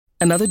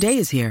Another day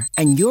is here,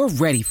 and you're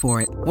ready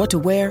for it. What to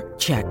wear?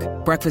 Check.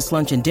 Breakfast,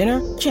 lunch, and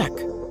dinner? Check.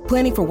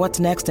 Planning for what's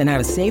next and how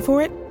to save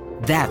for it?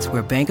 That's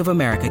where Bank of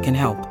America can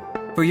help.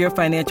 For your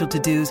financial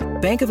to-dos,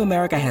 Bank of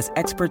America has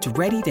experts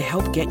ready to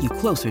help get you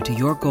closer to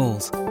your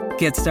goals.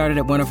 Get started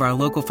at one of our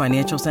local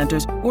financial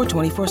centers or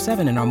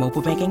 24/7 in our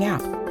mobile banking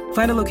app.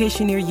 Find a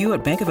location near you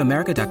at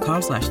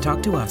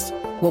bankofamerica.com/talktous.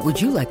 What would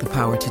you like the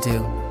power to do?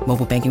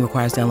 Mobile banking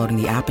requires downloading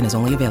the app and is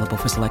only available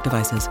for select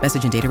devices.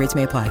 Message and data rates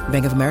may apply.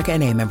 Bank of America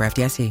N.A., member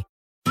FDIC.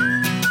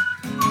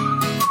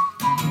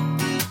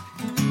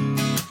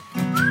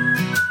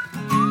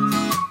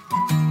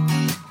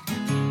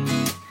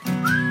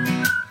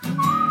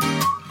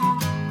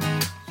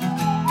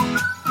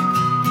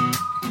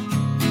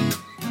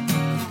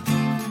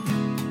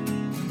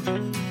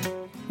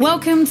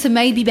 Welcome to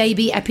Maybe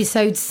Baby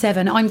episode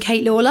 7. I'm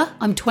Kate Lawler.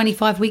 I'm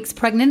 25 weeks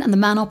pregnant and the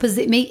man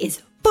opposite me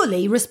is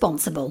fully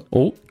responsible.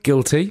 Oh,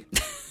 guilty.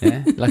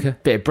 Yeah, like a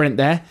bit of Brent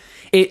there.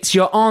 It's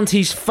your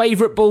auntie's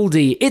favourite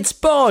baldy. It's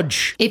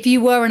Bodge. If you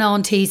were an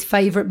auntie's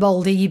favourite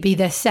baldy, you'd be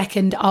their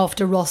second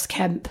after Ross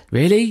Kemp.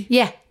 Really?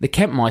 Yeah. The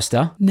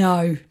Kempmeister?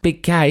 No.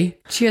 Big K?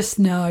 Just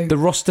no. The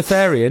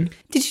Rostafarian?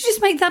 Did you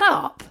just make that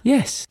up?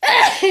 Yes.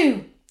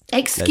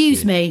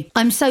 Excuse me.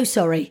 I'm so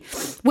sorry.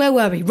 Where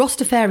were we?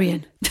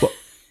 Rostafarian. What?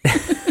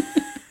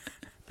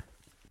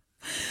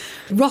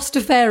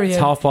 Rostafarian. It's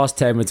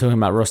 10:30. We're talking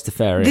about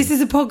Rostafarian. This is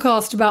a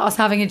podcast about us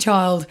having a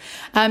child.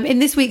 In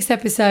this week's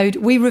episode,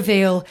 we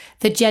reveal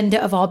the gender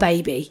of our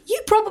baby. You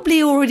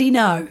probably already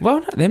know. Well,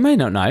 no, they may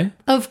not know.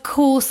 Of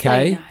course they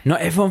Okay. know. Not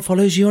everyone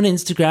follows you on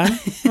Instagram,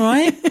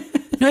 right?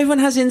 Not everyone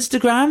has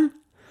Instagram.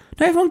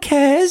 Not everyone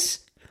cares.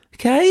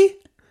 Okay?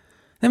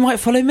 They might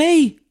follow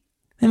me.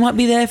 They might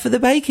be there for the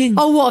baking.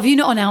 Oh, what? Have you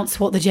not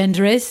announced what the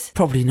gender is?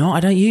 Probably not.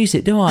 I don't use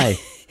it, do I?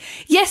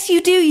 Yes,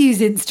 you do use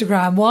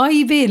Instagram. Why are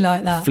you being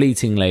like that?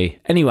 Fleetingly.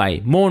 Anyway,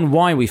 more on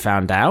why we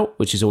found out,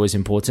 which is always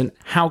important,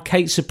 how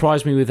Kate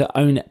surprised me with her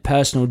own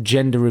personal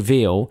gender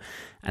reveal,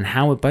 and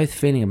how we're both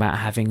feeling about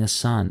having a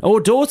son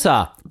or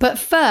daughter. But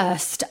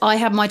first, I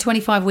had my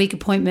 25-week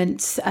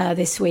appointment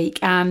this week,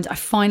 and I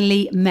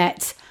finally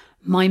met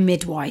my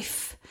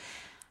midwife.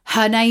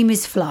 Her name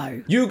is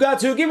Flo. You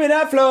got to give me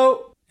that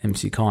flow.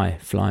 MC Kai,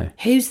 Flo.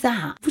 Who's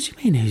that? What do you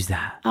mean, who's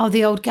that? Oh,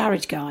 the old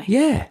garage guy.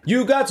 Yeah.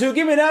 You got to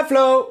give me that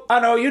flow. I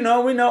know, you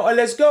know, we know.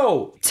 Let's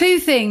go. Two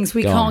things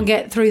we can't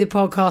get through the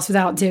podcast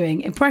without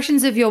doing.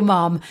 Impressions of your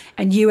mum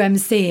and you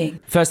MCing.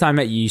 First time I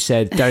met you, you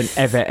said, don't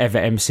ever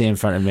MC in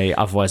front of me,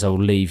 otherwise I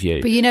will leave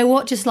you. But you know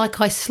what? Just like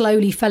I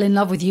slowly fell in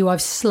love with you,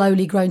 I've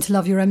slowly grown to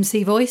love your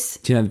MC voice.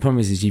 Do you know, the problem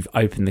is you've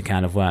opened the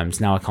can of worms.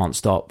 Now I can't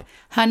stop.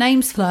 Her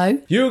name's Flo.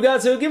 You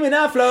got to give me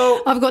that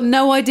flow. I've got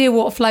no idea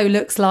what Flo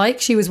looks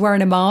like. She was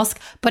wearing a mask,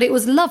 but it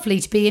was lovely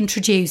to be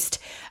introduced.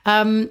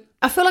 I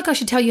feel like I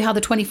should tell you how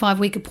the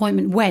 25-week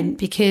appointment went,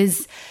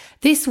 because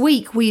this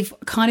week we've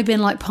kind of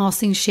been like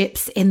passing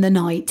ships in the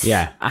night.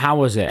 Yeah. How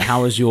was it?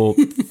 How was your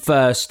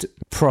first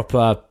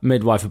proper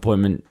midwife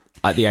appointment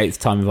at the 8th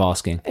time of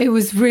asking? It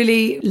was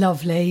really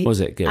lovely. Was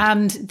it good?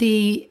 And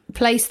the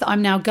place that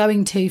I'm now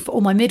going to for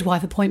all my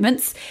midwife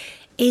appointments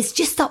is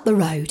just up the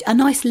road, a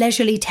nice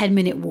leisurely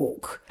 10-minute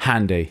walk.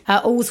 Handy.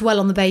 All's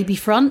well on the baby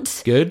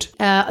front. Good.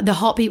 The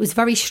heartbeat was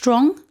very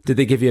strong. Did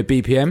they give you a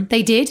BPM?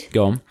 They did.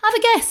 Go on. Have a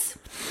guess.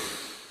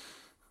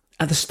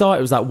 At the start,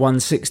 it was like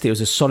 160. It was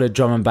a solid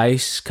drum and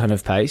bass kind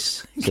of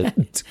pace. So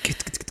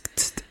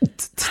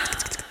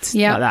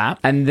Yeah. like that.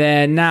 And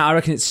then now I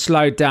reckon it's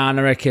slowed down.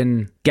 I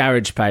reckon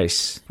garage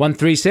pace.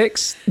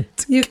 136.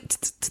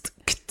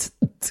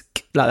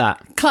 Like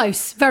that.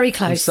 Close. Very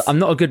close. I'm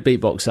not a good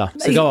beatboxer.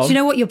 So go on. Do you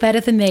know what? You're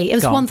better than me. It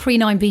was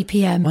 139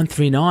 BPM.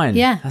 139.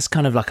 Yeah. That's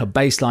kind of like a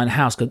baseline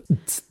house. Go.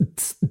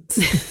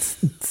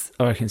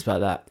 I reckon it's about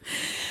that.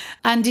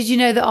 And did you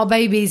know that our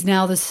baby's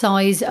now the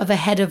size of a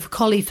head of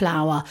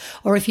cauliflower?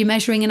 Or if you're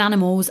measuring in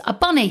animals, a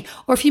bunny.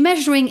 Or if you're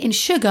measuring in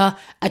sugar,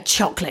 a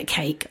chocolate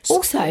cake.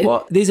 Also...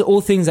 What? These are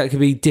all things that could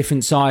be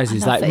different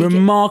sizes, like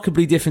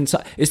remarkably different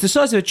size. It's the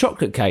size of a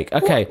chocolate cake.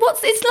 Okay.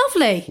 It's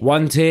lovely.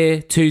 1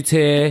 tier, 2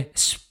 tier,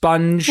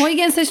 sponge. Why are you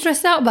getting so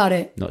stressed out about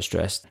it? Not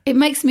stressed. It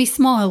makes me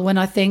smile when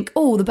I think,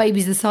 oh, the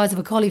baby's the size of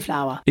a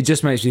cauliflower. It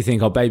just makes me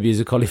think our baby is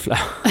a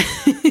cauliflower.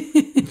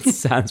 It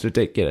sounds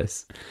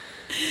ridiculous.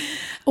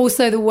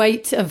 Also, the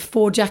weight of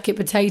 4 jacket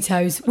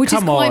potatoes, which is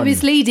quite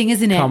misleading,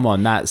 isn't it? Come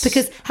on, that's...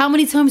 Because how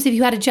many times have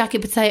you had a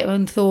jacket potato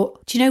and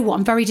thought, do you know what,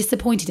 I'm very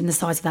disappointed in the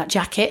size of that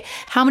jacket?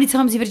 How many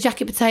times have you had a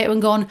jacket potato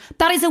and gone,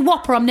 that is a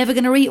Whopper, I'm never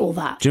going to eat all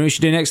that? Do you know what you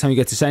should do next time you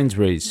go to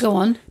Sainsbury's? Go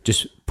on.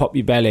 Just pop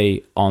your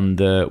belly on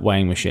the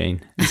weighing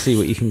machine and see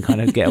what you can kind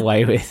of get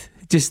away with.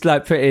 Just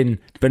like put in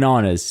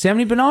bananas. See how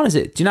many bananas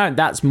it... Do you know,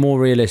 that's more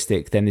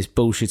realistic than this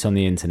bullshit on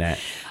the internet.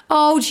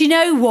 Oh, do you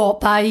know what,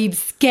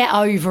 babes? Get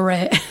over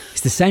it. It's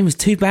the same as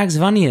 2 bags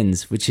of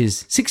onions, which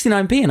is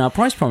 69p in our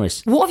price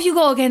promise. What have you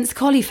got against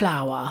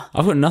cauliflower?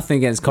 I've got nothing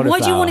against cauliflower.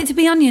 Why do you want it to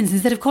be onions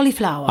instead of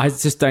cauliflower? I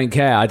just don't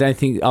care. I don't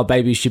think our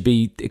babies should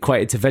be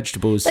equated to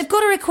vegetables. They've got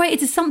to equate it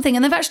to something,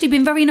 and they've actually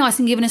been very nice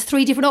and given us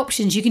 3 different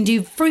options. You can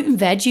do fruit and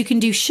veg, you can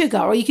do sugar,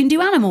 or you can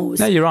do animals.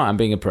 No, you're right. I'm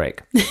being a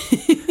prick.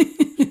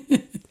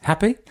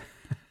 Happy?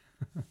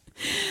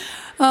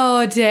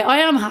 Oh dear, I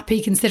am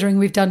happy considering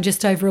we've done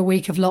just over a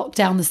week of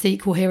lockdown, the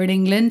sequel here in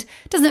England.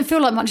 Doesn't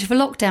feel like much of a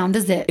lockdown,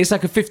 does it? It's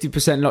like a 50%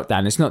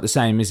 lockdown. It's not the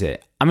same, is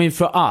it? I mean,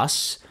 for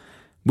us,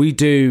 we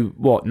do,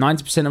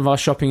 90% of our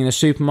shopping in a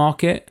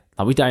supermarket?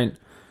 Like, we don't,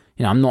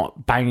 I'm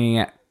not banging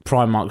at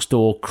Primark's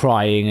door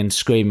crying and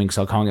screaming because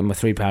I can't get my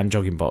 £3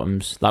 jogging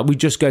bottoms. Like, we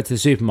just go to the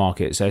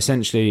supermarket. So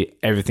essentially,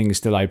 everything is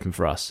still open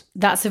for us.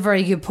 That's a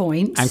very good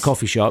point. And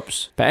coffee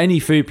shops. But any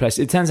food place,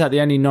 it turns out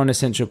the only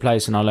non-essential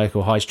place on our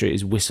local high street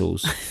is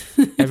Whistles.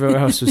 Everywhere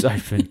else was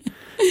open.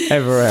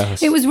 Everywhere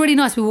else. It was really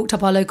nice. We walked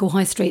up our local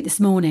high street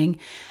this morning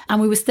and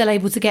we were still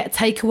able to get a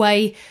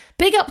takeaway.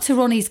 Big up to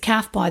Ronnie's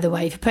Caff, by the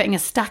way, for putting a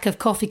stack of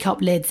coffee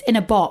cup lids in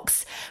a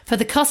box for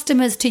the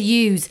customers to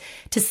use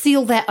to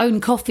seal their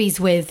own coffees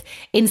with,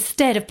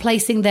 instead of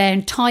placing their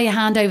entire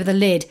hand over the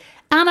lid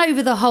and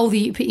over the hole that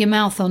you put your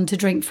mouth on to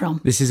drink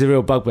from. This is a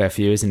real bugbear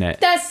for you, isn't it?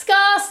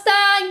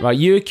 Disgusting! Right,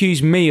 you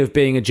accuse me of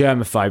being a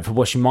germaphobe for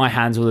washing my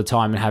hands all the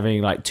time and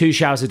having like 2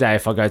 showers a day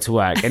if I go to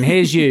work. And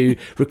here's you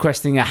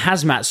requesting a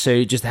hazmat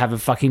suit just to have a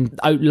fucking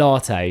oat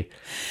latte.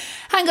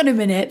 Hang on a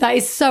minute, that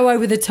is so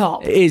over the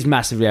top. It is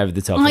massively over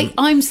the top.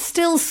 I'm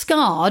still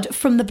scarred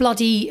from the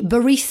bloody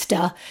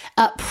barista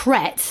at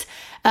Pret,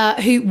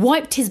 who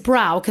wiped his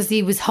brow because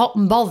he was hot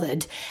and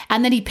bothered,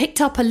 and then he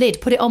picked up a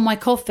lid, put it on my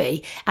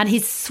coffee, and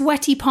his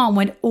sweaty palm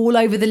went all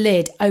over the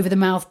lid, over the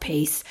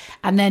mouthpiece,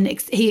 and then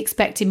he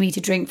expected me to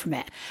drink from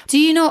it. Do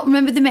you not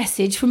remember the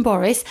message from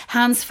Boris?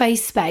 Hands,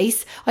 face,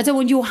 space. I don't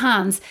want your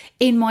hands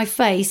in my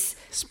face.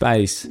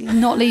 Space.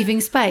 Not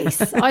leaving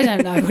space. I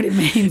don't know what it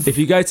means. If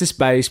you go to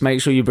space,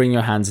 make sure you bring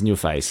your hands in your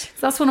face.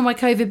 That's one of my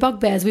COVID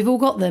bugbears. We've all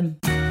got them.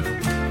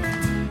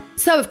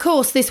 So, of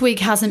course, this week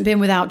hasn't been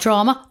without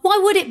drama. Why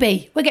would it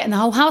be? We're getting the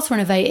whole house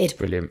renovated.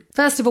 Brilliant.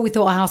 First of all, we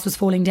thought our house was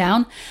falling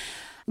down.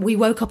 We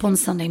woke up on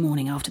Sunday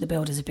morning after the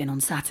builders had been on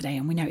Saturday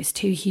and we noticed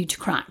 2 huge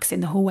cracks in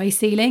the hallway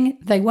ceiling.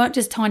 They weren't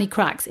just tiny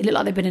cracks. It looked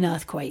like there'd been an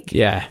earthquake.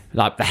 Yeah,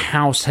 like the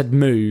house had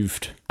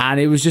moved. And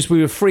it was just,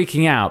 we were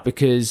freaking out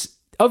because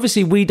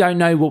obviously we don't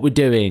know what we're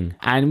doing.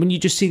 And when you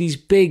just see these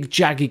big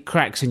jagged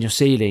cracks in your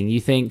ceiling, you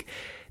think,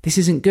 this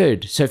isn't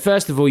good. So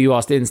first of all, you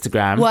asked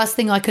Instagram. Worst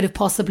thing I could have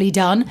possibly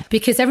done,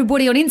 because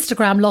everybody on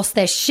Instagram lost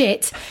their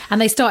shit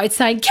and they started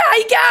saying,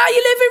 Kay, get out of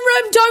your living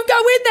room, don't go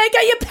in there,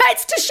 get your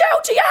pets to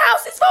shelter, your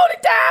house is falling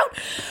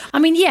down. I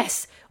mean,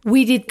 yes,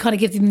 we did kind of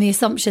give them the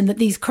assumption that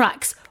these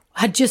cracks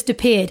had just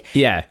appeared.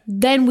 Yeah.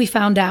 Then we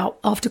found out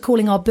after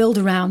calling our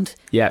builder round.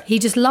 Yeah. He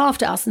just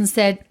laughed at us and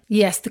said,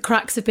 yes, the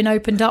cracks have been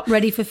opened up,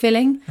 ready for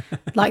filling.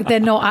 Like they're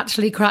not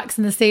actually cracks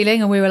in the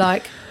ceiling. And we were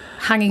like,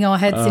 hanging our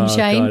heads in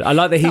shame. God. I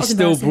like that he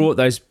still brought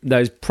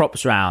those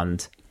props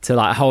round to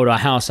like hold our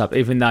house up,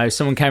 even though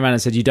someone came around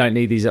and said you don't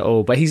need these at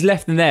all. But he's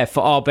left them there for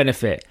our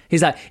benefit.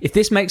 He's like, if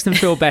this makes them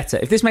feel better,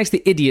 if this makes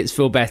the idiots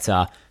feel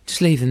better,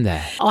 just leave them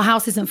there. Our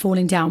house isn't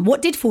falling down.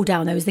 What did fall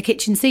down though is the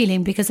kitchen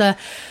ceiling, because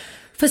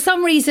for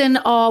some reason,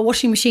 our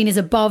washing machine is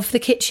above the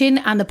kitchen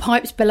and the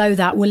pipes below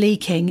that were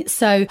leaking.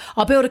 So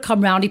our builder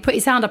come round, he put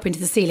his hand up into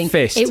the ceiling.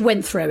 Fist. It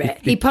went through it.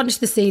 He punched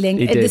the ceiling.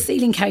 The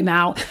ceiling came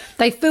out.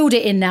 They filled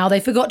it in now. They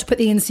forgot to put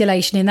the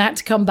insulation in. They had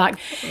to come back.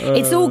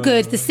 It's all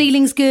good. The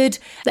ceiling's good.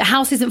 The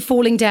house isn't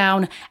falling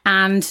down.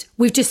 And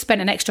we've just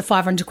spent an extra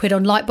 500 quid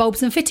on light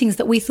bulbs and fittings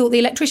that we thought the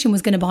electrician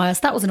was going to buy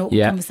us. That was an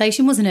awkward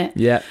conversation, wasn't it?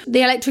 Yeah.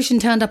 The electrician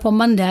turned up on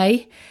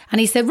Monday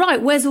and he said,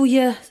 right, where's all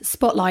your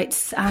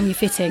spotlights and your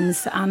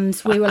fittings? And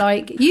we were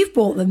like, you've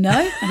bought them,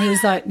 no? And he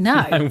was like, no.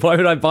 And why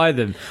would I buy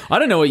them? I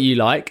don't know what you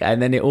like.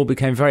 And then it all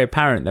became very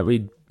apparent that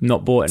we'd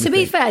not bought anything. To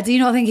be fair, do you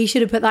not think he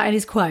should have put that in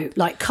his quote?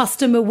 Like,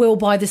 customer will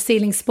buy the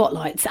ceiling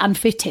spotlights and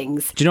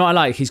fittings. Do you know what I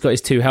like? He's got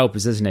his 2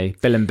 helpers, doesn't he?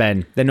 Bill and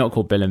Ben. They're not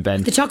called Bill and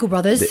Ben. The Chuckle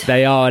Brothers.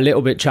 They are a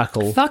little bit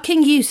chuckle.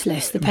 Fucking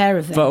useless, the pair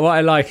of them. But what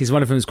I like is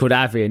one of them is called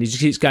Avi, and he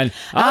just keeps going,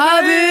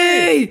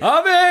 Avi!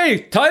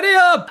 Avi! Tidy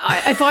up!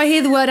 If I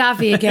hear the word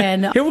Avi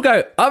again... He'll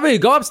go, Avi,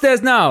 go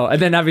upstairs now.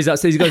 And then Avi's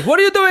upstairs. He goes, what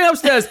are you doing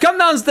upstairs? Come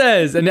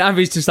downstairs. And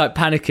Avi's just like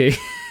panicking.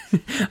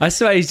 I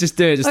swear he's just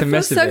doing it just to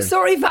mess with him. I feel so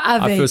sorry for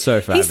Avi. I feel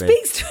sorry for Avi. He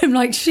speaks to him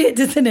like shit,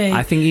 doesn't he?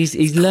 I think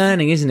he's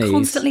learning, isn't he?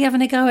 Constantly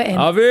having a go at him.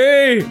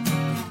 Avi!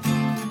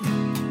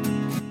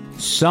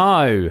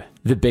 So,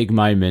 the big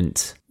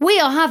moment.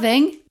 We are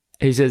having...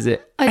 Who says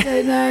it? I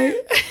don't know.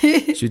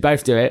 Should we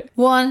both do it?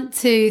 1,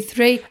 2,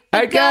 3.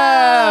 A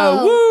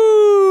girl!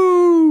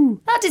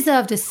 Woo! That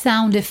deserved a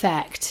sound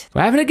effect.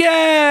 We're having a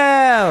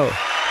girl!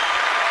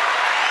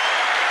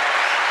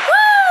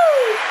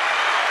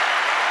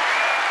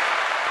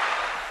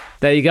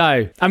 There you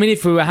go. I mean,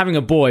 if we were having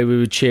a boy, we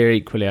would cheer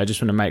equally. I just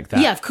want to make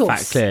that of course.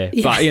 fact clear.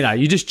 Yeah. But,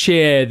 you just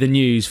cheer the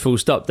news full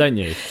stop, don't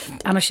you?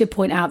 And I should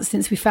point out that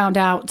since we found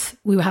out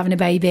we were having a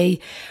baby,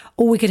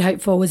 all we could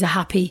hope for was a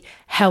happy,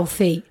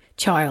 healthy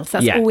child.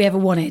 That's all we ever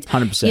wanted.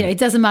 100%. It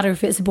doesn't matter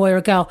if it's a boy or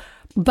a girl.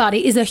 But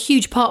it is a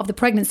huge part of the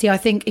pregnancy, I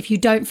think, if you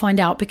don't find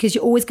out, because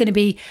you're always going to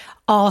be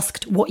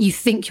asked what you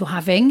think you're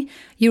having.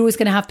 You're always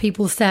going to have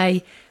people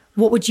say,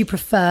 what would you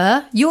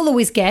prefer? You'll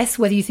always guess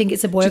whether you think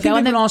it's a boy Do or you think girl.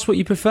 And people then ask what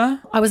you prefer?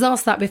 I was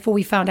asked that before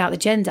we found out the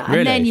gender. Really?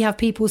 And then you have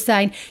people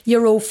saying,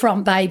 you're all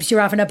front babes,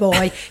 you're having a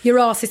boy. Your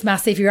arse is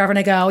massive, you're having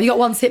a girl. You got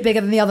one tit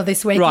bigger than the other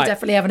this week, you're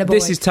definitely having a boy.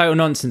 This is total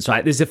nonsense,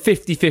 right? There's a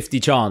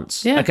 50-50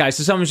 chance. Yeah. Okay,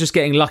 so someone's just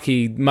getting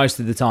lucky most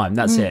of the time.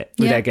 That's it,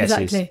 with their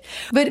guesses. Exactly.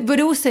 But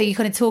also you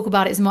kind of talk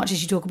about it as much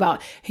as you talk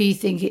about who you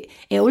think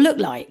it'll look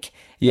like.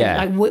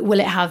 Yeah. Like, will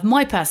it have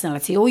my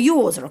personality or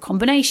yours or a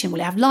combination? Will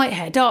it have light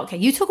hair, dark hair?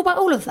 You talk about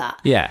all of that.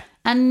 Yeah.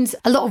 And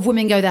a lot of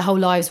women go their whole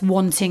lives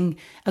wanting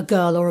a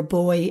girl or a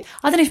boy.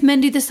 I don't know if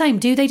men do the same.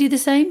 Do they do the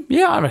same?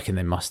 Yeah, I reckon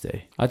they must do.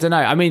 I don't know.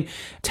 I mean,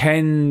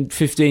 10,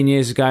 15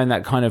 years ago in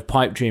that kind of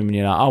pipe dream, and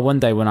you're like, oh, one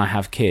day when I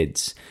have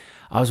kids,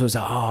 I was always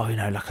like, oh, you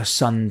know, like a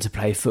son to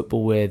play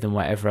football with and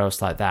whatever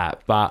else like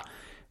that. But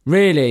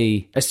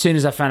really, as soon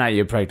as I found out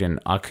you were pregnant,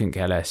 I couldn't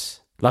care less.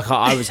 Like,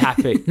 I was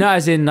happy. No,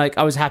 as in, like,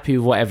 I was happy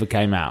with whatever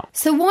came out.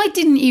 So why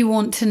didn't you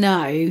want to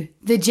know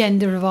the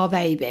gender of our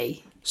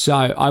baby? So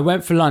I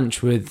went for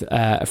lunch with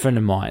a friend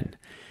of mine,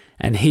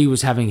 and he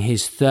was having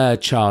his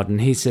third child,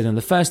 and he said on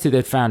the first two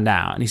they'd found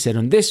out, and he said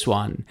on this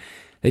one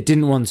they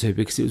didn't want to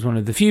because it was one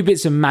of the few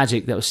bits of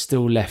magic that was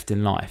still left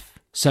in life.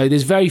 So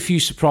there's very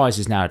few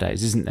surprises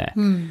nowadays, isn't there?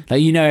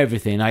 Like, you know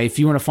everything. Like, if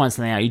you want to find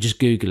something out, you just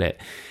Google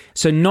it.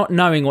 So not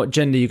knowing what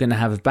gender you're going to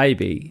have a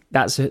baby,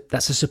 that's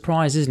a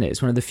surprise, isn't it?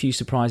 It's one of the few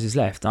surprises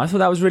left. And I thought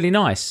that was really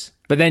nice.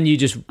 But then you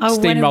just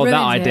steamrolled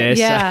that idea.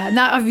 Yeah, So.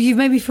 now you've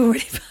made me feel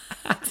really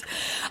bad.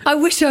 I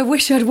wish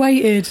I'd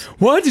waited.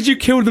 Why did you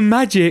kill the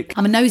magic?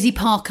 I'm a nosy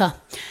Parker.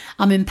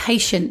 I'm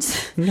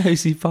impatient.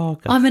 Nosy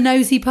Parker. I'm a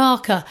nosy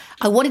Parker.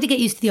 I wanted to get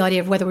used to the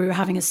idea of whether we were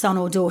having a son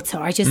or daughter.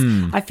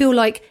 I feel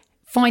like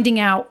finding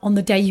out on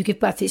the day you give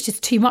birth, it's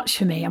just too much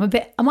for me.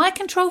 Am I a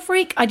control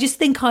freak? I just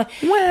think I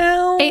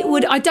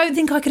don't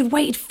think I could have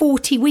waited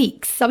 40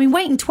 weeks. I mean,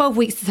 waiting 12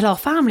 weeks to tell our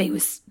family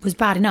was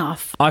bad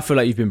enough. I feel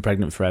like you've been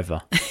pregnant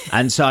forever.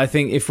 And so I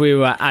think if we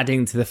were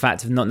adding to the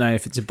fact of not knowing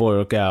if it's a boy or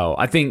a girl,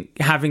 I think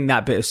having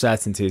that bit of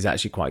certainty is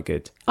actually quite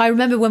good. I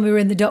remember when we were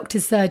in the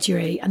doctor's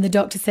surgery and the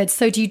doctor said,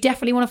 so do you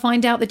definitely want to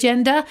find out the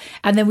gender?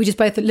 And then we just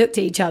both looked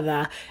at each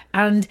other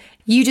and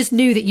you just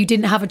knew that you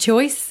didn't have a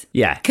choice.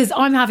 Yeah. Because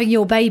I'm having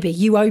your baby.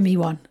 You owe me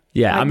one.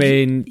 Yeah, Like, I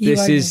mean, you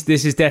this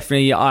is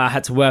definitely, I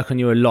had to work on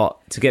you a lot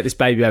to get this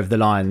baby over the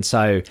line.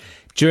 So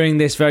during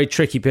this very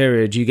tricky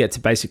period, you get to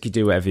basically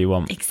do whatever you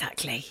want.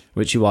 Exactly.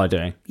 Which you are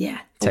doing. Yeah,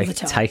 all the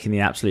time. Taking the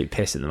absolute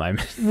piss at the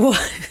moment.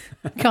 What?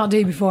 Can't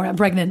do me for it. I'm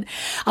pregnant.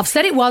 I've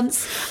said it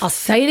once. I'll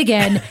say it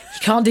again. You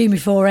can't do me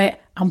for it.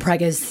 I'm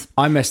preggers.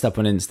 I messed up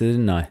on Insta,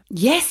 didn't I?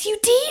 Yes, you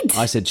did.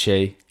 I said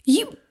she.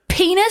 You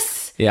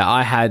penis. Yeah,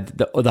 I had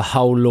the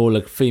whole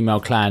Lawler female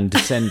clan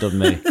descend on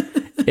me.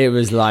 It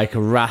was like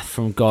a wrath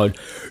from God.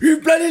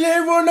 You bloody let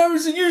everyone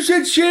knows that you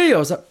said she. I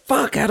was like,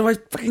 fuck, how do I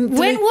fucking do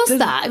When it? was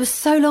that? It was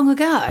so long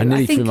ago. I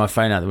nearly threw my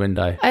phone out the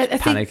window,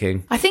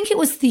 panicking. I think it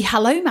was the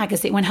Hello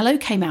magazine. When Hello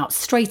came out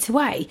straight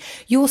away,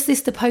 your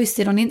sister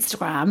posted on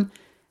Instagram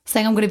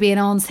saying, I'm going to be an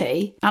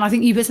auntie. And I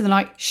think you put something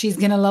like, she's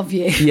going to love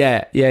you.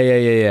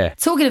 Yeah.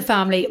 Talking of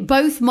family,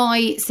 both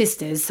my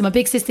sisters, so my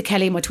big sister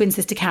Kelly and my twin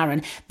sister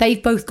Karen,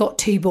 they've both got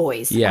 2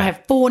 boys. Yeah. I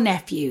have 4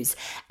 nephews.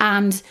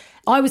 And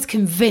I was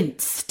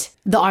convinced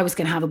that I was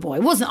going to have a boy.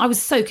 I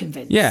was so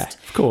convinced. Yeah,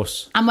 of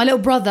course. And my little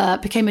brother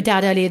became a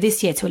dad earlier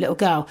this year to a little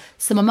girl.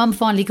 So my mum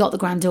finally got the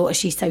granddaughter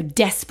she so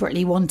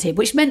desperately wanted,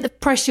 which meant the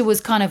pressure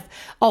was kind of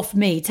off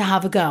me to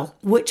have a girl,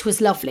 which was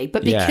lovely.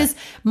 But because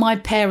my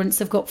parents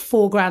have got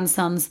 4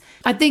 grandsons,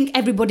 I think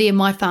everybody in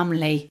my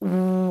family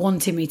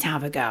wanted me to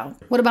have a girl.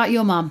 What about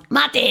your mum?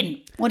 Martin,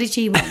 what did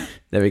she want?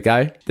 There we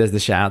go. There's the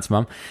shout out to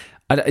mum.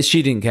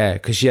 She didn't care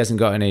because she hasn't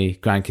got any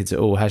grandkids at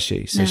all, has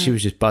she? So she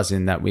was just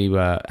buzzing that we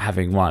were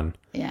having one.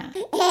 Yeah.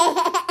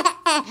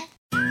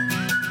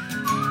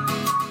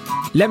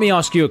 Let me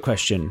ask you a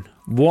question.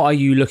 What are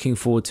you looking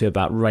forward to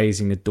about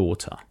raising a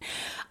daughter?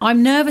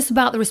 I'm nervous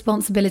about the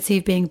responsibility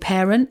of being a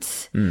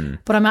parent,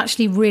 but I'm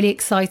actually really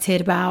excited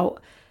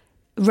about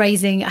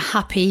raising a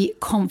happy,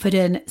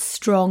 confident,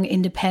 strong,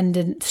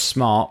 independent,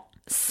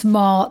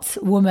 smart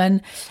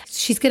woman.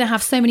 She's going to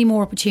have so many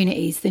more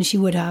opportunities than she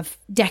would have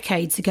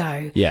decades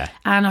ago. Yeah.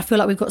 And I feel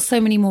like we've got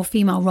so many more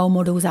female role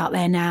models out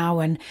there now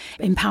and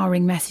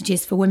empowering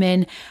messages for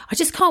women. I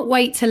just can't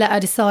wait to let her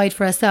decide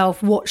for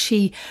herself what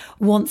she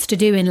wants to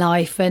do in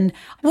life. And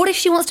what if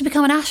she wants to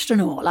become an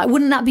astronaut? Like,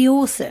 wouldn't that be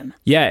awesome?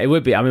 Yeah, it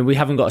would be. I mean, we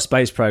haven't got a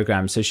space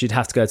program, so she'd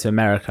have to go to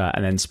America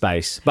and then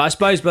space. But I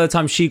suppose by the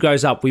time she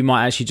grows up, we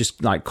might actually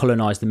just like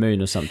colonize the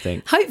moon or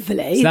something.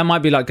 Hopefully. So that might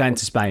be like going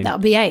to Spain. That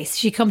would be ace.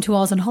 She'd come to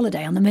ours on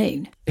holiday on the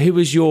moon. Who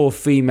was your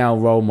female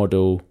role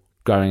model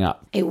growing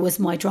up? It was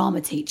my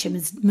drama teacher,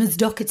 Ms.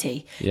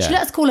 Doherty. Yeah. She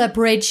let us call her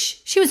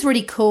Bridge. She was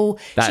really cool.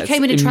 That's she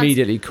came in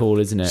immediately cool,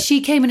 isn't it?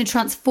 She came in and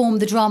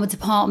transformed the drama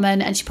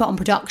department and she put on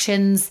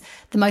productions,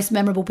 the most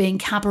memorable being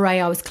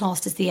Cabaret. I was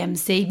classed as the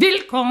MC.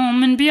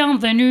 Willkommen,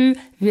 bienvenue,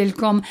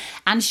 willkommen.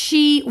 And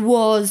she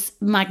was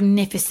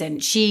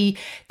magnificent. She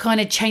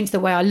kind of changed the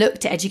way I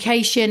looked at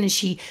education and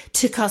she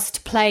took us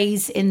to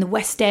plays in the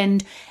West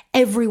End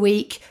every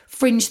week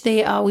Fringe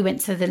Theatre. We went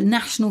to the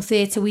National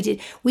Theatre.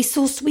 We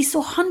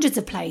saw hundreds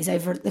of plays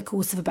over the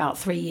course of about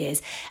 3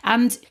 years.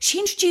 And she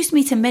introduced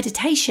me to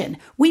meditation.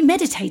 We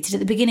meditated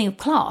at the beginning of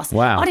class.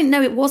 Wow. I didn't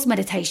know it was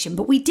meditation,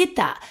 but we did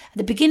that at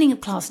the beginning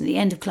of class and at the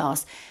end of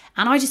class.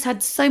 And I just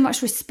had so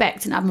much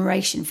respect and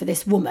admiration for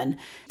this woman.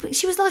 But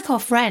she was like our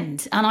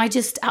friend, and I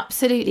just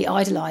absolutely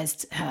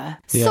idolised her.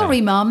 Yeah.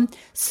 Sorry, Mum.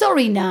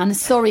 Sorry, Nan.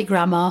 Sorry,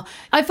 Grandma.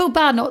 I feel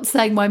bad not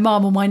saying my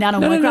mum or my nan or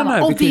my grandma.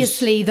 No,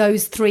 Obviously,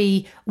 those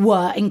three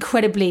were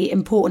incredibly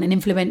important and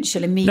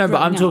influential in me. No,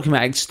 but I'm growing up. talking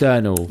about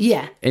external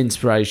Yeah.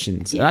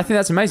 inspirations. And I think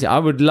that's amazing. I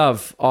would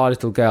love our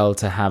little girl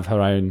to have her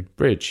own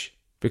bridge,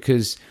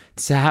 because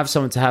to have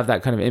someone to have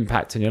that kind of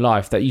impact on your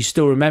life, that you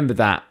still remember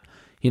that,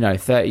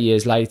 30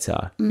 years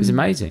later, is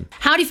amazing.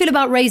 How do you feel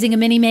about raising a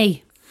mini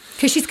me?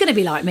 Because she's going to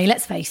be like me,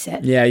 let's face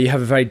it. Yeah, you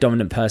have a very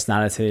dominant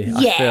personality.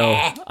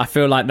 Yeah. I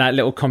feel like that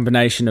little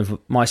combination of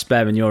my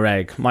sperm and your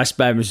egg. My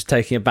sperm is just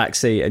taking a back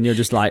seat and you're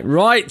just like,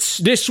 right,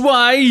 this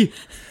way.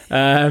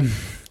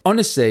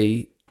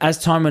 Honestly, as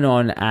time went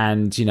on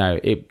and,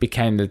 it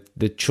became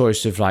the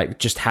choice of like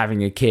just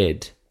having a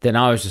kid, then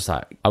I was just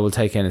like, I will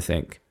take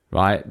anything,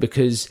 right?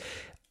 Because,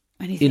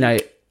 Anything.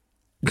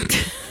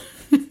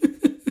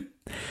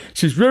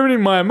 she's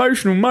ruining my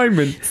emotional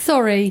moment.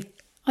 Sorry.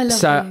 I love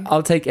So you.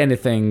 I'll take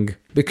anything,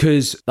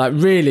 because like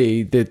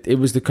really it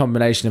was the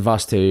combination of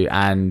us two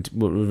and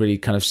what would really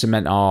kind of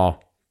cement our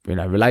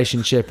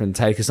relationship and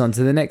take us on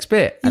to the next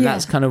bit. And Yeah.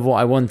 that's kind of what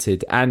I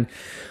wanted. And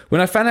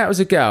when I found out it was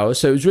a girl,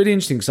 so it was really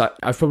interesting, because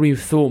I probably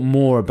thought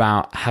more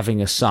about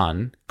having a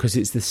son, because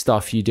it's the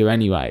stuff you do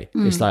anyway.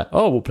 It's like,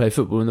 oh, we'll play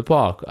football in the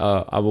park.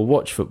 I will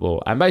watch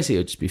football. And basically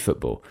it'll just be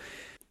football.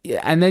 Yeah,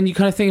 and then you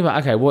kind of think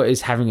about, okay, what is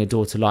having a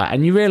daughter like?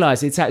 And you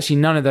realise it's actually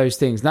none of those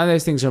things. None of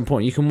those things are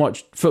important. You can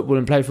watch football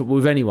and play football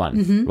with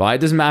anyone, right? It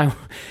doesn't matter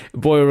a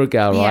boy or a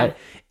girl, right?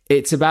 Yeah.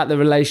 It's about the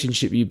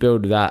relationship you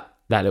build with that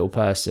little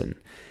person.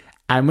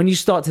 And when you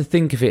start to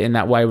think of it in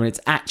that way, when it's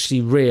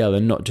actually real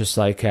and not just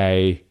like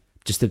a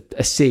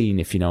scene,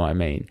 if you know what I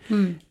mean,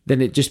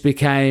 then it just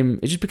became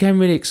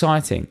really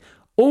exciting.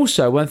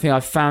 Also, one thing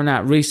I've found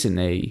out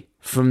recently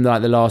from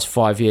like the last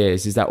 5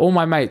 years is that all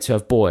my mates who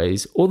have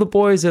boys, all the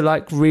boys are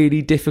like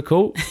really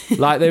difficult.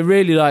 Like they're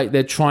really like,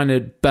 they're trying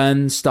to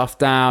burn stuff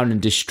down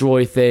and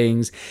destroy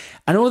things.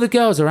 And all the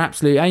girls are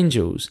absolute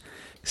angels.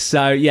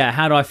 So yeah,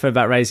 how do I feel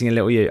about raising a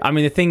little you? I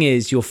mean, the thing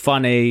is, you're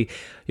funny.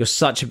 You're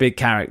such a big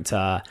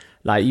character.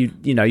 Like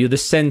you're the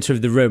center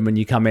of the room when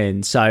you come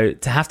in. So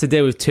to have to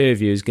deal with two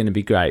of you is going to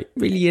be great.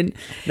 Brilliant.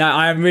 No,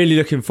 I am really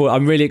looking forward.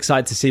 I'm really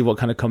excited to see what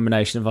kind of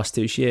combination of us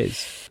two she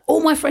is.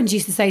 All my friends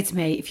used to say to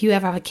me, if you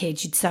ever have a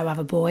kid, you'd so have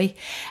a boy.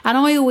 And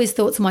I always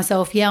thought to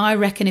myself, yeah, I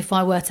reckon if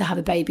I were to have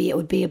a baby, it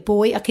would be a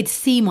boy. I could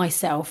see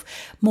myself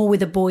more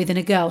with a boy than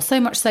a girl. So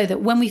much so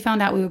that when we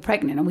found out we were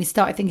pregnant and we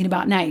started thinking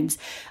about names,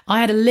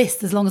 I had a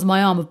list as long as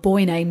my arm of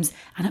boy names.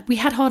 And we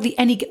had hardly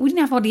any. We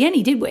didn't have hardly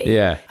any, did we?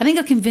 Yeah. I think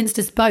I convinced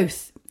us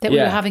both that we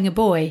Yeah. were having a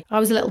boy. I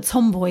was a little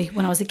tomboy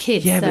when I was a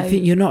kid. Yeah, so. but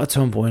you're not a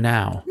tomboy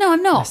now. No,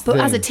 I'm not. That's the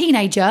But as a thing.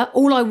 teenager,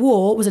 all I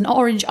wore was an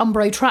orange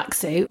Umbro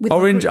tracksuit. With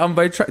Orange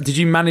Umbro track. Did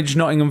you manage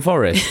Nottingham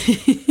Forest?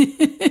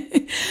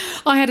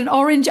 I had an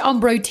orange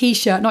Umbro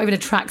t-shirt, not even a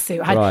tracksuit.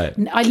 Right.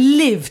 I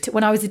lived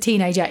when I was a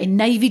teenager in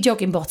navy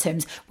jogging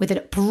bottoms with a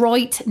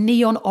bright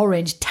neon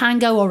orange,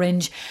 tango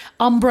orange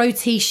Umbro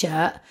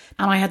t-shirt.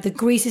 And I had the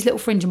greasiest little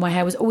fringe in my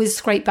hair, was always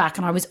scraped back,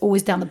 and I was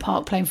always down the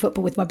park playing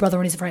football with my brother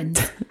and his friends.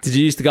 Did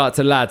you used to go up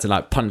to lads and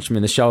like punch them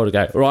in the shoulder,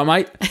 go, all right,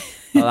 mate?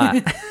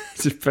 Like that.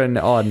 Just putting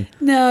it on.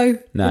 No.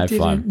 No, I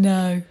didn't. fine.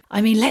 No.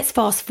 I mean, let's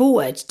fast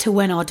forward to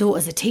when our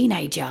daughter's a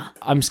teenager.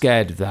 I'm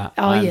scared of that.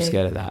 Are I'm you?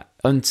 scared of that.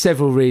 On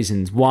several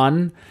reasons.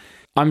 One,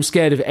 I'm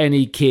scared of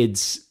any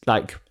kids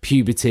like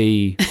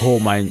puberty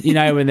hormone,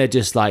 when they're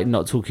just like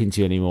not talking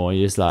to you anymore.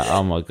 You're just like,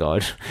 oh my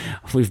God,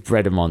 we've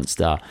bred a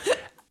monster.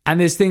 And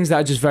there's things that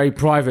are just very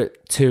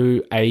private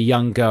to a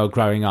young girl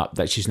growing up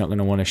that she's not going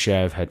to want to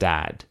share with her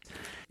dad.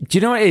 Do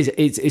you know what it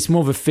is? It's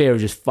more of a fear of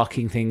just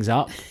fucking things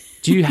up.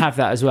 Do you have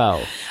that as well?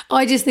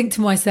 I just think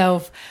to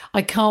myself,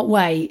 I can't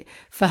wait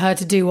for her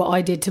to do what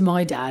I did to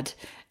my dad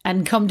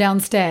and come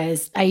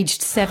downstairs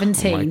aged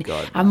 17 Oh my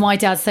God. and my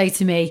dad say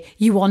to me,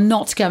 you are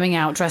not going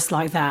out dressed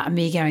like that, and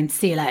me going,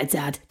 see you later,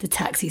 Dad, the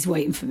taxi's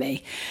waiting for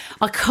me.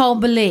 I can't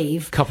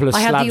believe Couple of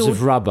I had slabs the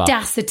of rubber.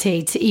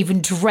 audacity to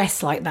even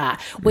dress like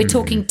that. We're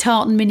talking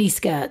tartan mini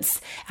skirts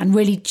and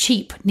really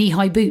cheap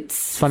knee-high boots.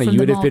 It's funny, from you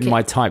the would have been market.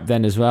 my type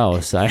then as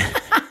well. So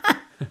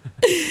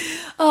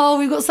Oh,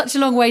 we've got such a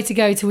long way to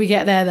go till we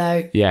get there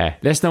though. yeah,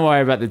 let's not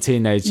worry about the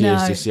teenage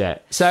years No. just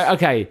yet. So,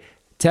 okay,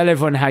 tell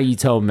everyone how you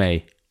told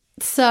me.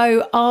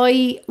 So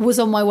I was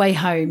on my way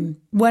home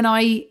when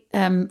I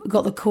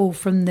got the call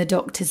from the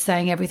doctors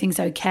saying everything's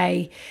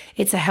okay.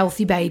 It's a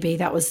healthy baby.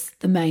 That was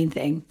the main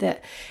thing,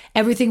 that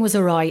everything was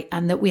all right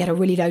and that we had a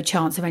really low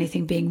chance of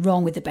anything being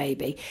wrong with the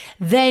baby.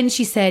 Then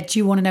she said, do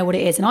you want to know what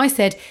it is? And I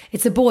said,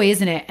 it's a boy,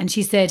 isn't it? And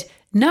she said,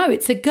 no,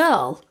 it's a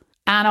girl.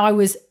 And I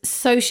was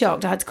so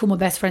shocked. I had to call my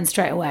best friend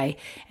straight away.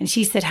 And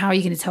she said, how are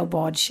you going to tell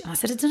Bodge? And I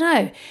said, I don't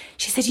know.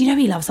 She said,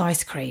 he loves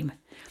ice cream.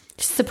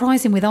 Just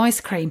surprise him with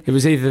ice cream. It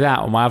was either that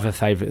or my other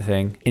favourite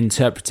thing,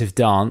 interpretive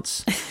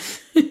dance.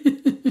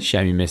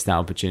 Shame you missed that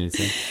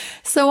opportunity.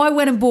 So I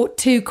went and bought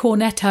 2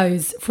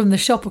 cornettos from the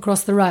shop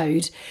across the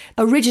road.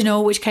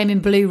 Original, which came in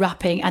blue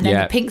wrapping, and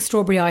then the pink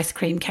strawberry ice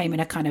cream came in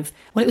a kind of,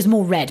 well, it was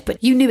more red,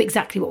 but you knew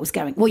exactly what was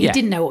going on. Well, you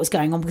didn't know what was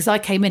going on because I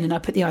came in and I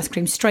put the ice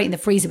cream straight in the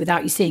freezer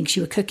without you seeing because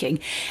you were cooking.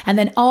 And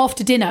then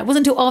after dinner, it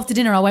wasn't until after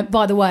dinner I went,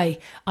 by the way,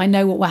 I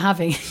know what we're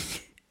having.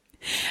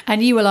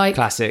 And you were like,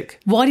 classic.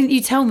 Why didn't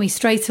you tell me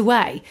straight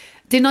away?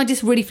 Didn't I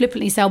just really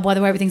flippantly say, by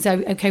the way, everything's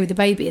okay with the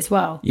baby as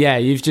well? Yeah,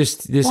 you've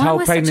just, this whole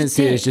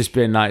pregnancy has just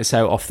been like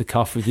so off the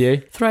cuff with you.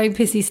 Throwing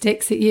pissy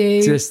sticks at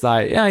you. Just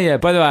like, yeah,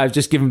 by the way, I've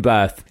just given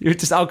birth.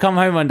 I'll come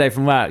home one day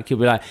from work, you'll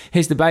be like,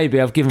 here's the baby,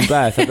 I've given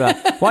birth. I'll be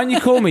like, why didn't you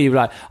call me? You'll be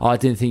like, oh, I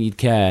didn't think you'd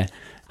care.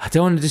 I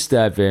don't want to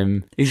disturb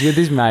him. He's with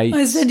his mates.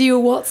 I send you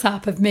a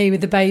WhatsApp of me with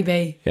the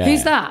baby. Yeah.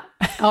 Who's that?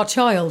 Our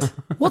child.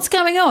 What's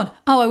going on?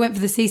 Oh, I went for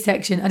the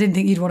C-section. I didn't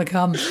think you'd want to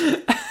come.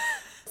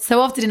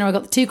 So after dinner, I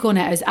got the 2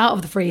 cornettos out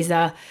of the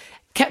freezer,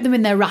 kept them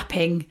in their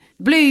wrapping,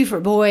 blue for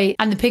a boy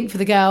and the pink for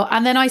the girl.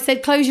 And then I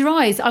said, close your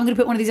eyes. I'm going to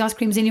put one of these ice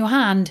creams in your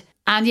hand.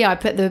 And yeah, I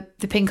put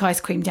the pink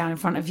ice cream down in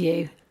front of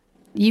you.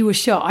 You were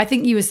shocked. I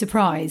think you were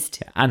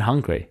surprised. And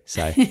hungry,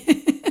 so...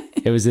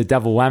 It was a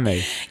double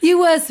whammy. You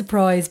were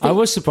surprised. I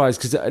was surprised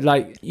because,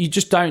 like, you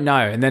just don't know.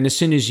 And then as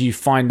soon as you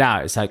find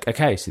out, it's like,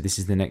 okay, so this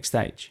is the next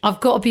stage. I've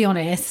got to be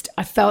honest.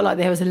 I felt like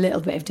there was a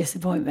little bit of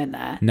disappointment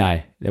there.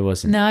 No, there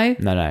wasn't. No?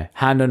 No.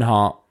 Hand on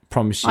heart,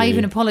 promise you. I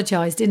even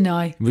apologised, didn't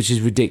I? Which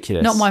is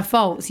ridiculous. Not my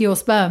fault. It's your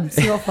sperm.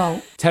 It's your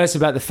fault. Tell us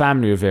about the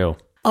family reveal.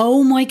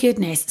 Oh my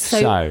goodness.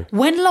 So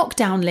when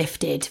lockdown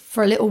lifted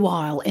for a little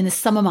while in the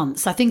summer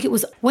months, I think it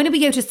was, when did we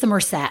go to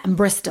Somerset and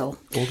Bristol?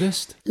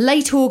 August?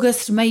 Late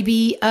August,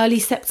 maybe early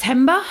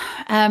September.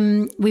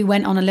 We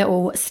went on a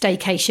little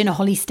staycation, a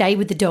holly stay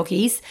with the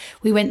doggies.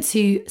 We went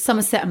to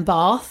Somerset and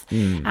Bath.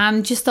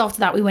 And just after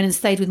that, we went and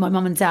stayed with my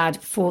mum and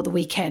dad for the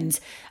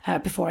weekend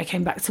before I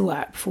came back to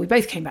work, before we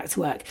both came back to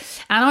work.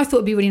 And I thought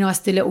it'd be really nice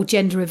to do a little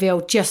gender reveal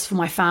just for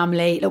my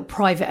family, a little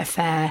private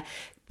affair.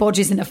 Bodge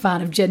isn't a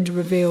fan of gender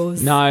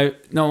reveals. No,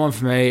 not one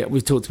for me.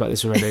 We've talked about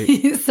this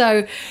already.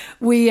 So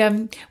we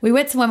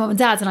went to my mum and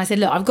dad's and I said,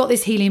 look, I've got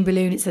this helium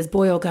balloon. It says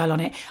boy or girl on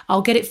it.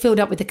 I'll get it filled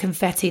up with the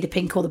confetti, the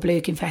pink or the blue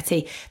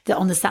confetti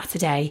on the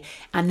Saturday.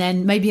 And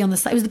then maybe on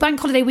it was the bank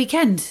holiday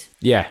weekend.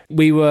 Yeah,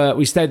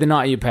 we stayed the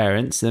night at your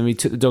parents. Then we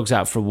took the dogs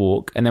out for a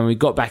walk. And then we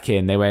got back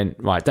in. They went,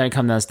 right, don't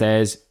come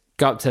downstairs.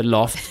 Go up to the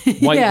loft.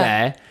 Wait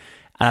there.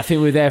 And I think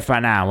we were there for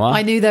an hour.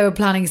 I knew they were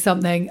planning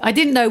something. I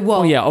didn't know what.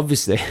 Oh, yeah,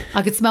 obviously.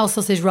 I could smell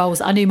sausage rolls.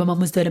 I knew my mum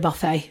was doing a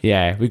buffet.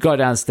 Yeah, we got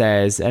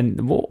downstairs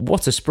and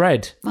what a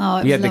spread. Oh, it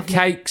was we had lovely. The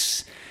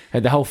cakes,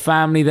 had the whole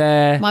family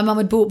there. My mum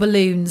had bought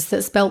balloons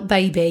that spelt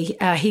baby,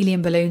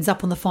 helium balloons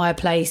up on the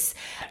fireplace.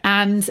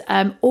 And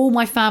all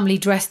my family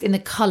dressed in the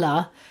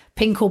colour,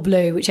 pink or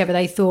blue, whichever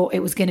they thought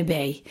it was going to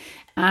be.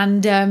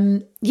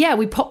 And yeah,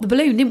 we popped the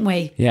balloon, didn't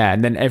we? Yeah,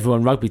 and then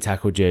everyone rugby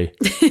tackled you.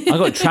 I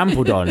got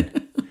trampled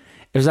on.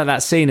 It was like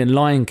that scene in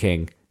Lion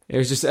King. It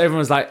was just,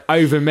 everyone's like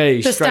over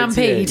me. The straight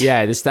stampede. To you.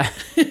 Yeah, the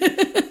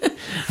stampede.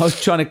 I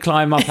was trying to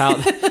climb up out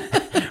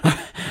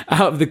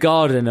of the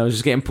garden. I was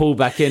just getting pulled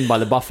back in by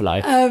the buffalo.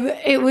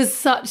 It was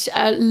such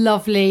a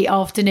lovely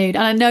afternoon.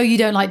 And I know you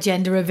don't like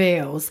gender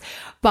reveals,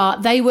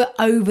 but they were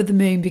over the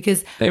moon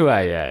because... They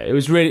were, yeah. It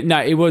was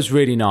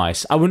really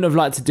nice. I wouldn't have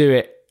liked to do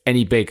it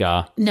any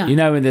bigger. No. You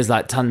know when there's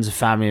like tons of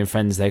family and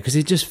friends there, because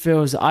it just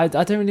feels I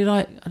don't really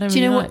like. Do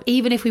you know what?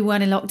 Even if we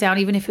weren't in lockdown,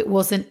 even if it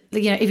wasn't,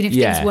 even if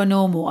things were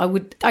normal,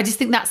 I just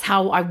think that's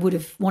how I would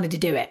have wanted to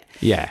do it.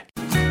 Yeah.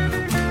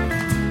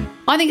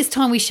 I think it's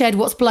time we shared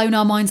what's blown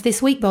our minds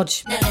this week,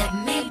 Bodge. Now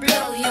let me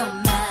blow your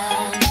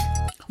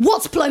mind.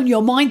 What's blown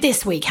your mind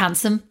this week,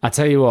 handsome? I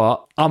tell you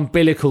what,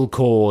 umbilical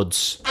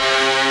cords.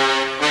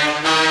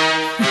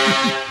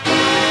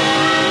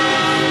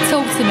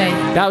 Talk to me.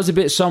 That was a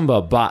bit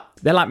somber, but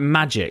they're like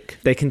magic.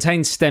 They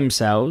contain stem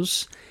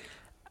cells.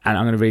 And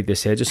I'm going to read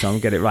this here just so I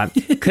get it right.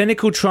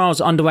 Clinical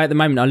trials underway at the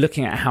moment are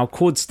looking at how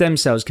cord stem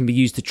cells can be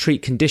used to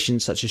treat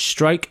conditions such as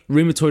stroke,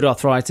 rheumatoid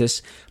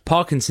arthritis,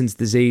 Parkinson's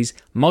disease,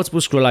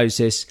 multiple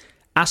sclerosis,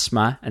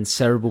 asthma and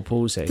cerebral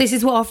palsy. This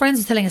is what our friends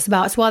were telling us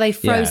about. It's why they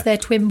froze their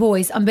twin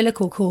boys'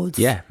 umbilical cords.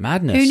 Yeah,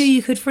 madness. Who knew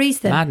you could freeze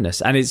them? Madness.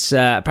 And it's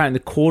apparently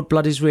the cord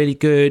blood is really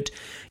good.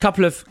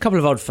 Couple of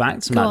odd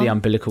facts about the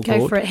umbilical cord.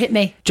 Go for it. Hit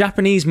me.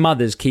 Japanese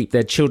mothers keep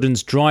their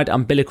children's dried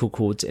umbilical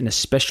cords in a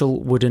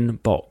special wooden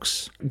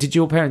box. Did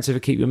your parents ever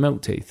keep your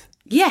milk teeth?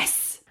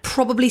 Yes.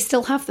 Probably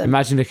still have them.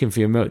 Imagine looking for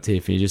your milk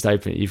teeth and you just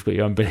open it, you've got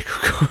your umbilical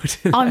cord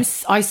in there.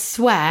 I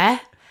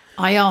swear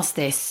I asked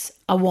this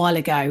a while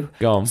ago.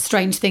 Go on.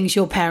 Strange things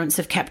your parents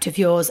have kept of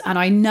yours. And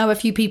I know a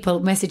few people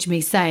message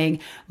me saying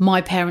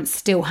my parents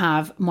still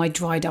have my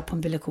dried up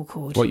umbilical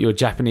cord. What, your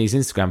Japanese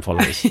Instagram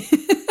followers?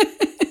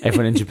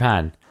 Everyone in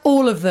Japan?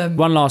 All of them.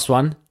 One last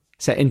one.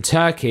 So in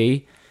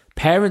Turkey,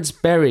 parents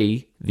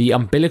bury the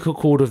umbilical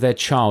cord of their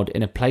child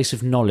in a place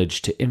of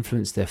knowledge to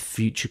influence their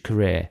future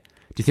career.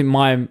 Do you think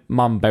my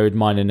mum buried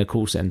mine in a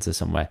call centre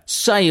somewhere?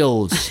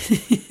 Sales.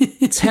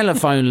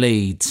 Telephone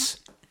leads.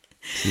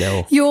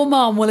 Little. Your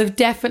mum will have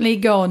definitely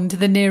gone to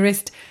the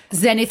nearest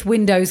Zenith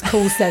Windows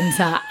call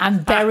centre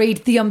and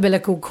buried the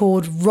umbilical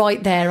cord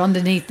right there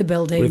underneath the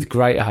building. With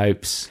great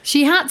hopes.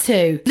 She had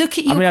to. Look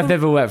at you. I mean, I've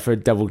never worked for a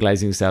double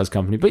glazing sales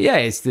company, but yeah,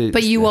 it's the...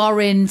 But you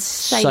are in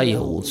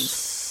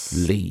sales.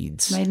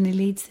 Leads. Made any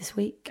leads this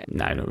week?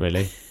 No, not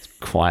really. It's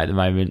quiet at the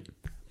moment.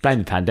 Blame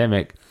the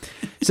pandemic.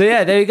 So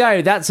yeah, there you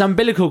go. That's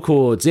umbilical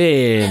cords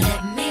in.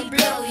 Let me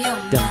blow your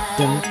mind. Dun,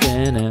 dun,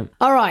 dun, dun.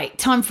 All right,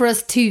 time for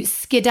us to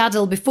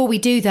skedaddle. Before we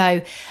do,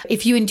 though,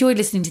 if you enjoyed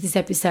listening to this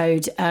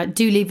episode,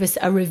 do leave us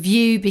a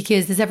review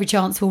because there's every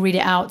chance we'll read it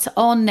out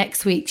on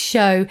next week's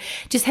show.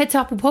 Just head to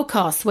Apple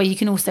Podcasts where you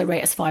can also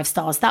rate us 5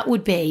 stars. That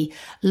would be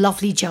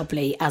lovely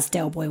jubbly, as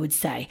Del Boy would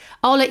say.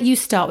 I'll let you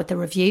start with the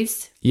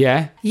reviews.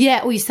 Yeah.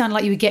 Yeah, well, you sound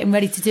like you were getting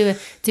ready to do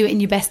it in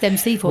your best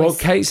MC voice. Well,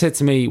 Kate said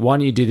to me, "Why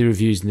don't you do the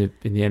reviews in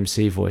the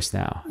MC voice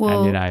now?"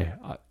 Well, and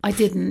I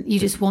didn't. You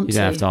just want to. you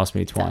don't have to ask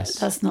me twice.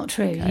 That's not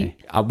true. Okay.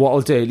 What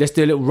I'll do, let's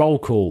do a little roll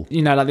call.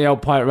 You know, like the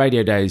old pirate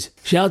radio days.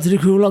 Shout out to the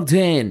crew locked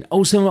in.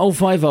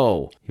 07050.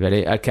 You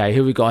ready? Okay,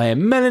 who we got here?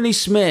 Melanie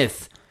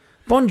Smith.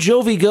 Bon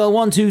Jovi Girl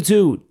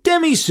 122.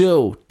 Demi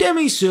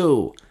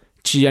Sue.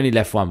 She only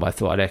left one, but I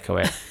thought I'd echo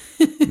it.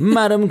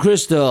 Madam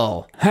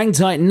Crystal. Hang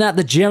tight, Nat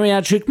the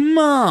geriatric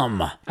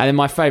mum. And then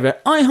my favourite,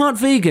 I Heart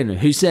Vegan,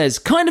 who says,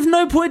 kind of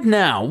no point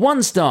now.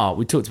 1 star.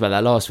 We talked about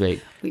that last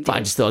week. But I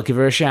just thought I'd give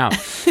her a shout.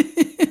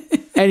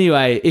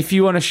 Anyway, if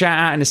you want to shout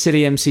out in a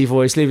silly MC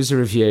voice, leave us a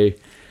review.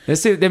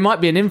 Let's see, there might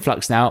be an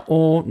influx now,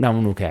 or no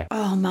one will care.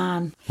 Oh,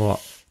 man.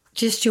 What?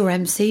 Just your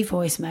MC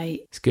voice,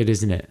 mate. It's good,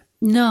 isn't it?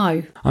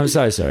 No. I'm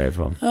so sorry,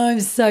 everyone.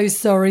 I'm so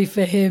sorry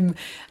for him.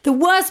 The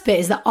worst bit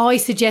is that I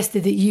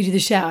suggested that you do the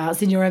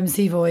shout-outs in your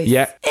MC voice.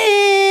 Yeah.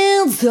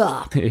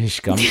 Answer. Here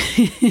she comes.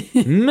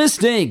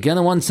 Mistake on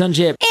a one-ton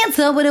ship.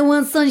 Answer with a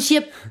one-son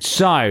ship.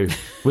 So,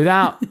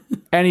 without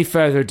any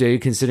further ado,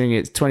 considering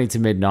it's 20 to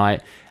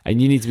midnight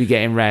and you need to be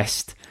getting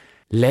rest,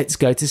 let's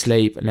go to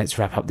sleep and let's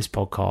wrap up this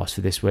podcast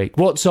for this week.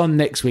 What's on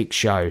next week's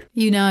show?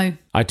 You know.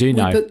 I do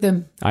know. We booked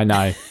them. I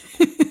know.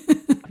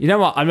 You know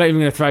what? I'm not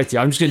even going to throw it to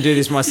you. I'm just going to do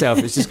this myself.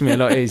 It's just going to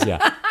be a lot easier.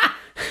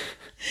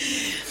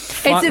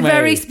 It's a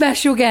very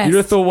special guest. You'd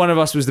have thought one of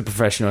us was the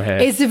professional here.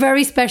 It's a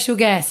very special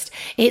guest.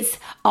 It's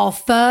our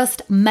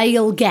first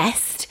male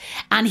guest,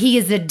 and he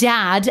is a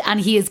dad, and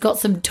he has got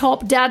some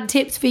top dad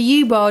tips for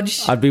you,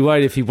 Bodge. I'd be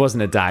worried if he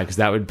wasn't a dad, because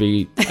that would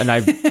be, I know,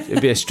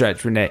 it'd be a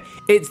stretch, wouldn't it?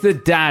 It's the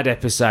dad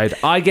episode.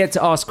 I get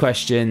to ask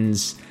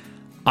questions.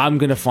 I'm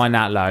going to find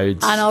out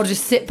loads. And I'll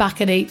just sit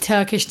back and eat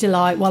Turkish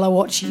delight while I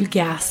watch you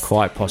gas.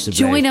 Quite possibly.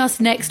 Join us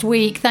next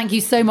week. Thank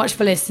you so much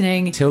for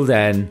listening. Till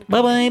then.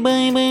 Bye-bye.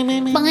 Bye, bye,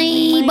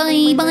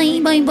 bye,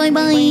 bye, bye, bye,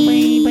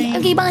 bye.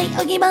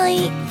 Okay,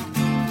 bye.